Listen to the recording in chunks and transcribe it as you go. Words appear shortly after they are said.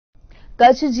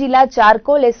કચ્છ જિલ્લા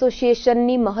ચારકોલ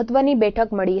એસોસિએશનની મહત્વની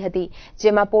બેઠક મળી હતી,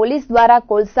 જેમાં પોલીસ દ્વારા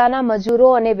કોલસાના મજૂરો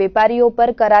અને વેપારીઓ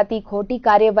પર કરાતી ખોટી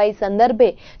કાર્યવાહી સંદર્ભે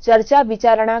ચર્ચા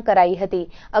વિચારણા કરાઈ હતી।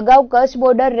 અગાઉ કચ્છ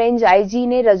બોર્ડર રેન્જ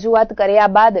આઈજીને રજૂઆત કર્યા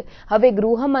બાદ હવે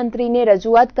ગૃહમંત્રીને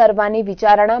રજૂઆત કરવાની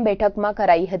વિચારણા બેઠકમાં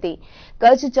કરાઈ હતી।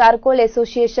 કચ્છ ચારકોલ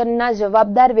એસોસિએશનના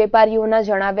જવાબદાર વેપારીઓના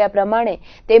જણાવ્યા પ્રમાણે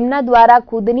તેમના દ્વારા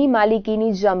ખુદની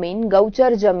માલિકીની જમીન,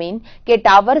 ગૌચર જમીન કે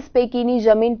ટાવર્સ પૈકીની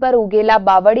જમીન પર ઉગેલા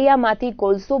બાવળિયામાંથી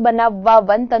કોલસો બનાવવા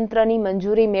વનતંત્રની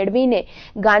મંજૂરી મેળવીને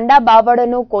ગાંડા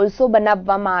બાવળનો કોલસો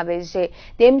બનાવવામાં આવે છે।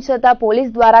 તેમ છતાં પોલીસ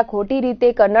દ્વારા ખોટી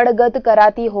રીતે કનડગત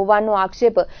કરાતી હોવાનો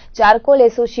આક્ષેપ ચારકોલ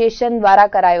એસોસિએશન દ્વારા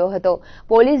કરાયો હતો।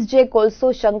 પોલીસ જે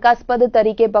કોલસો શંકાસ્પદ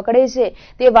તરીકે પકડે છે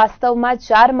તે વાસ્તવમાં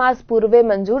 4 માસ પૂર્વે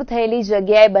મંજૂર થયેલી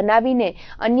જગ્યાએ બનાવીને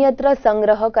અન્યત્ર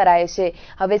સંગ્રહ કરાય છે।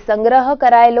 હવે સંગ્રહ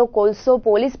કરાયેલો કોલસો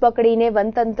પોલીસ પકડીને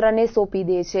વનતંત્રને સોંપી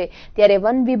દે છે, ત્યારે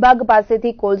વન વિભાગ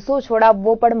પાસેથી કોલસો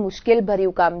છોડાવવો પણ મુશ્કેલ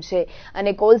ભર્યું કામ છે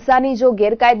અને કોલસાની જો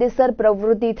ગેરકાયદેસર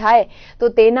પ્રવૃત્તિ થાય તો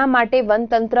તેના માટે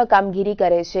વનતંત્ર કામગીરી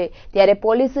કરે છે, ત્યારે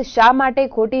પોલીસ શા માટે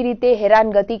ખોટી રીતે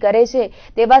હેરાનગતિ કરે છે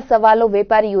તેવા સવાલો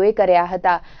વેપારીઓએ કર્યા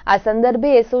હતા। આ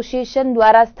સંદર્ભે એસોસિએશન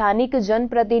દ્વારા સ્થાનિક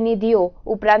જનપ્રતિનિધિઓ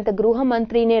ઉપરાંત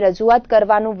ગૃહમંત્રીને રજૂઆત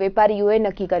કરવાનું વેપારીઓએ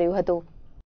નક્કી કર્યું હતું।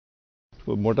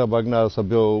 મોટાભાગના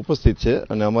સભ્યો ઉપસ્થિત છે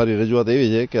અને અમારી રજૂઆત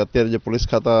એવી છે કે અત્યારે જે પોલીસ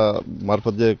ખાતા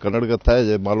મારફત જે કનડગત થાય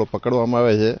છે, માલો પકડવામાં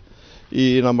આવે છે,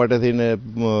 એના માટે થઈને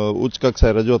ઉચ્ચ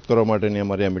કક્ષાએ રજૂઆત કરવા માટેની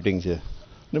અમારી આ મિટિંગ છે।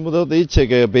 અને મુદ્દો તો એ જ છે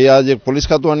કે ભાઈ આ જે પોલીસ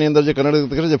ખાતું આની અંદર જે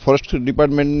કનડગત કરે છે, ફોરેસ્ટ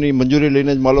ડિપાર્ટમેન્ટની મંજૂરી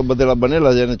લઈને જ માલો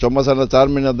બનેલા છે અને ચોમાસાના 4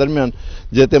 મહિના દરમિયાન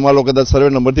જે તે માલો કદાચ સર્વે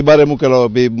નંબરથી બહાર મૂકેલો હોય,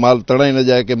 ભાઈ માલ તણાઈ ન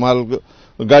જાય કે માલ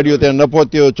ગાડીઓ ત્યાં ન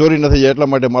પહોંચતી હોય, ચોરી ન થઈ જાય, એટલા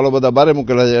માટે માલો બધા બહાર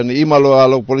મૂકેલા છે અને એ માલો આ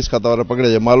લોકો પોલીસ ખાતાવાળા પકડે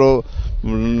છે। માલો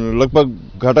લગભગ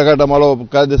ઘાટા માલો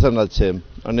કાયદેસરના જ છે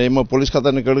અને એમાં પોલીસ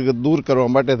ખાતાની કડક દૂર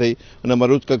કરવા માટે થઈ અને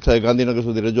અમારી ઉચ્ચ કક્ષાએ ગાંધીનગર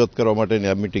સુધી રજૂઆત કરવા માટેની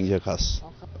આ મિટિંગ છે ખાસ।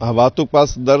 હા, વાહતુક પાસ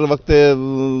દર વખતે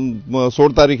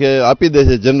 16 તારીખે આપી દે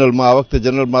છે જનરલમાં, આ વખતે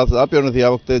જનરલ પાસ આપ્યો નથી।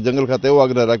 આ વખતે જંગલ ખાતે એવો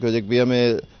આગ્રહ રાખ્યો છે કે ભાઈ અમે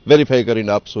વેરીફાઈ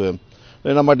કરીને આપશું એમ,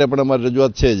 એના માટે પણ અમારી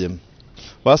રજૂઆત છે જ એમ।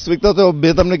 વાસ્તવિકતા તો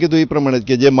મેં તમને કીધું એ પ્રમાણે જ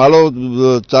કે જે માલો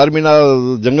 4 મહિના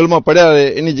જંગલમાં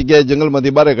પડ્યા એની જગ્યાએ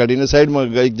જંગલમાંથી બહાર કાઢીને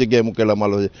સાઈડમાં એક જગ્યાએ મૂકેલા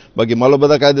માલો છે, બાકી માલો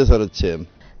બધા કાયદેસર જ છે એમ।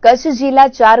 કચ્છ જિલ્લા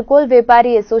ચારકોલ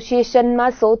વેપારી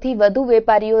એસોસિએશનમાં સૌથી વધુ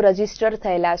વેપારીઓ રજીસ્ટર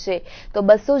થયેલા છે, તો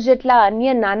 200 જેટલા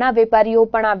અન્ય નાના વેપારીઓ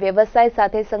પણ આ વ્યવસાય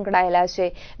સાથે સંકળાયેલા છે।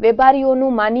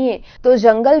 વેપારીઓનું માનીએ તો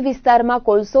જંગલ વિસ્તારમાં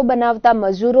કોલસો બનાવતા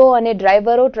મજૂરો અને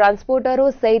ડ્રાઈવરો, ટ્રાન્સપોર્ટરો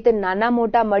સહિત નાના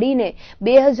મોટા મળીને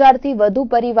 2000થી વધુ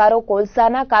પરિવારો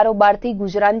કોલસાના કારોબારથી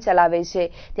ગુજરાન ચલાવે છે,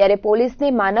 ત્યારે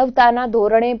પોલીસને માનવતાના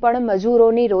ધોરણે પણ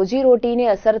મજૂરોની રોજીરોટીને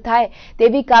અસર થાય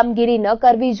તેવી કામગીરી ન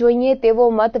કરવી જોઈએ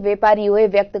તેવો મત વેપારીઓએ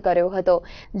વ્યક્ત કર્યો હતો।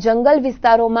 જંગલ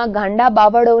વિસ્તારોમાં ગાંડા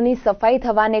બાવળોની સફાઈ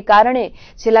થવાને કારણે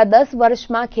છેલ્લા 10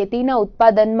 વર્ષમાં ખેતીના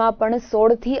ઉત્પાદનમાં પણ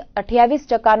 16 થી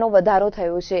 28% વધારો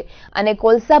થયો છે અને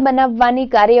કોલસા બનાવવાની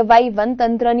કાર્યવાહી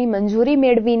વનતંત્રની મંજૂરી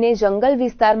મેળવીને જંગલ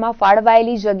વિસ્તારમાં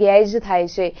ફાળવાયેલી જગ્યાએ જ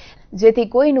થાય છે, જેથી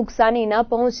કોઈ નુકસાની ન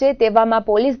પહોંચે તેવામાં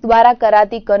પોલીસ દ્વારા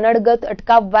કરાતી કનડગત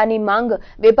અટકાવવાની માંગ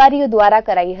વેપારીઓ દ્વારા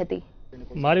કરાઈ હતી।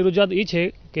 મારી રજૂઆત એ છે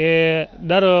કે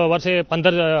દર વર્ષે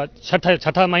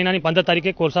 6 મહિનાની 15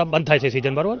 તારીખે કોલસા બંધ થાય છે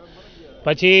સિઝન, બરાબર?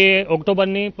 પછી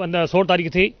ઓક્ટોબરની 16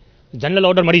 તારીખથી જનરલ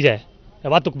ઓર્ડર મળી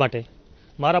જાય વાતુક માટે।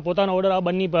 મારા પોતાનો ઓર્ડર આ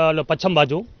બંને પશ્ચિમ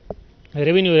બાજુ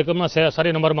રેવન્યુ એકમમાં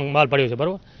સર્વે નંબરમાં માલ પડ્યો છે,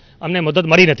 બરાબર? અમને મદદ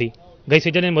મળી નથી, ગઈ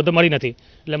સિઝનની મદદ મળી નથી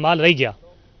એટલે માલ રહી ગયા,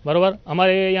 બરાબર?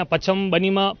 અમારે અહીંયા પશ્ચિમ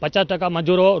બનીમાં 50%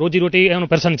 મજૂરો રોજીરોટી એનું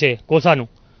પર્સન છે કોલસાનું,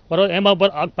 બરાબર? એમાં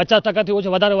 50%થી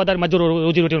ઓછું વધારે મજૂરો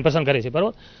રોજીરોટીનું પસંદ કરે છે,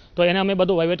 બરાબર? તો એને અમે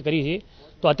બધું વહીવટ કરીએ છીએ,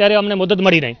 તો અત્યારે અમને મદદ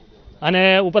મળી નહીં અને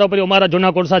ઉપર અમારા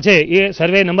જૂના કોલસા છે એ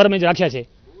સર્વે નંબરમાં જ રાખ્યા છે,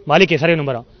 માલિકે સર્વે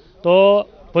નંબર, તો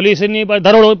પોલીસની પર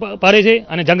દરોડો પાડે છે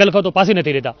અને જંગલ ખાતું પાછી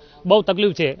નથી લેતા, બહુ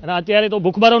તકલીફ છે અને અત્યારે તો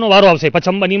ભૂખમારોનો વારો આવશે,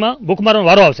 પશ્ચિમ બનીમાં ભૂખમારોનો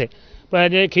વારો આવશે।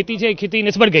 પણ જે ખેતી છે ખેતી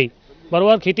નિષ્ફળ ગઈ,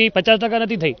 બરાબર? ખેતી 50%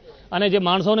 નથી થઈ અને જે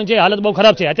માણસોની જે હાલત બહુ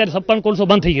ખરાબ છે, અત્યારે 56 કોલસો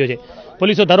બંધ થઈ ગયો છે,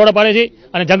 પોલીસો દરોડા પાડે છે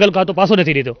અને જંગલ ખાતું પાછું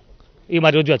નથી લીધો, એ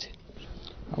મારી રજૂઆત છે।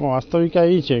 વાસ્તવિકતા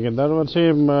એ છે કે દર વર્ષે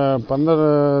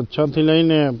 15/6 થી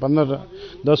લઈને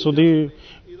 15/10 સુધી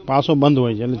પાસો બંધ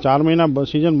હોય છે, એટલે 4 મહિના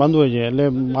સિઝન બંધ હોય છે, એટલે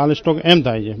માલ સ્ટોક એમ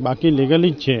થાય છે। બાકી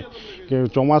લીગલી જ છે કે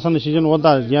ચોમાસાની સિઝન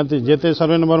હોતા જ્યાંથી જે તે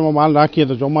સર્વે નંબરમાં માલ રાખીએ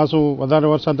તો ચોમાસું વધારે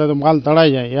વરસાદ થાય તો માલ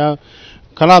તળાઈ જાય યા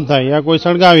ખરાબ થાય યા કોઈ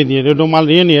સળગાવી દે, રેડો માલ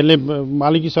રહે નહીં, એટલે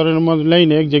માલિકી સર્વે નંબર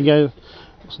લઈને એક જગ્યાએ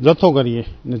જથ્થો કરીએ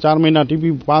ને 4 મહિના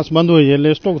ટીપી પાસ બંધ હોય છે એટલે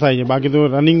સ્ટોક થાય છે, બાકી તો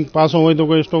રનિંગ પાસો હોય તો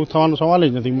કોઈ સ્ટોક થવાનો સવાલ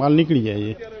જ નથી, માલ નીકળી જાય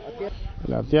છે।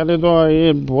 એટલે અત્યારે તો એ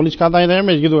પોલીસ ખાતાએ એમ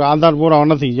જ કીધું આધાર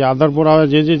પુરાવા નથી, જે આધાર પુરાવા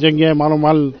જે જગ્યાએ મારો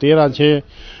માલ તેરા છે,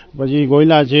 પછી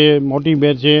ગોયલા છે, મોટી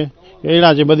બેર છે,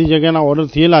 એડા છે, બધી જગ્યાના ઓર્ડર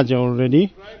થયેલા છે ઓલરેડી,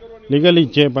 લીગલી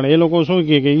જ છે, પણ એ લોકો શું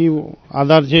કહે કે એ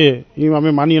આધાર છે એ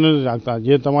અમે માન્ય નથી રાખતા.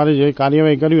 જે તમારે જે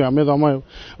કાર્યવાહી કરવી અમે તો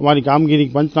અમારી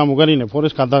કામગીરી પંચનામું કરીને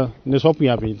ફોરેસ્ટ ખાતાને સોંપી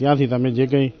આપી, ત્યાંથી તમે જે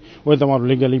કંઈ હોય તમારું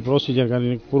લીગલી પ્રોસિજર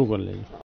કરીને પૂરું કરી લેજો.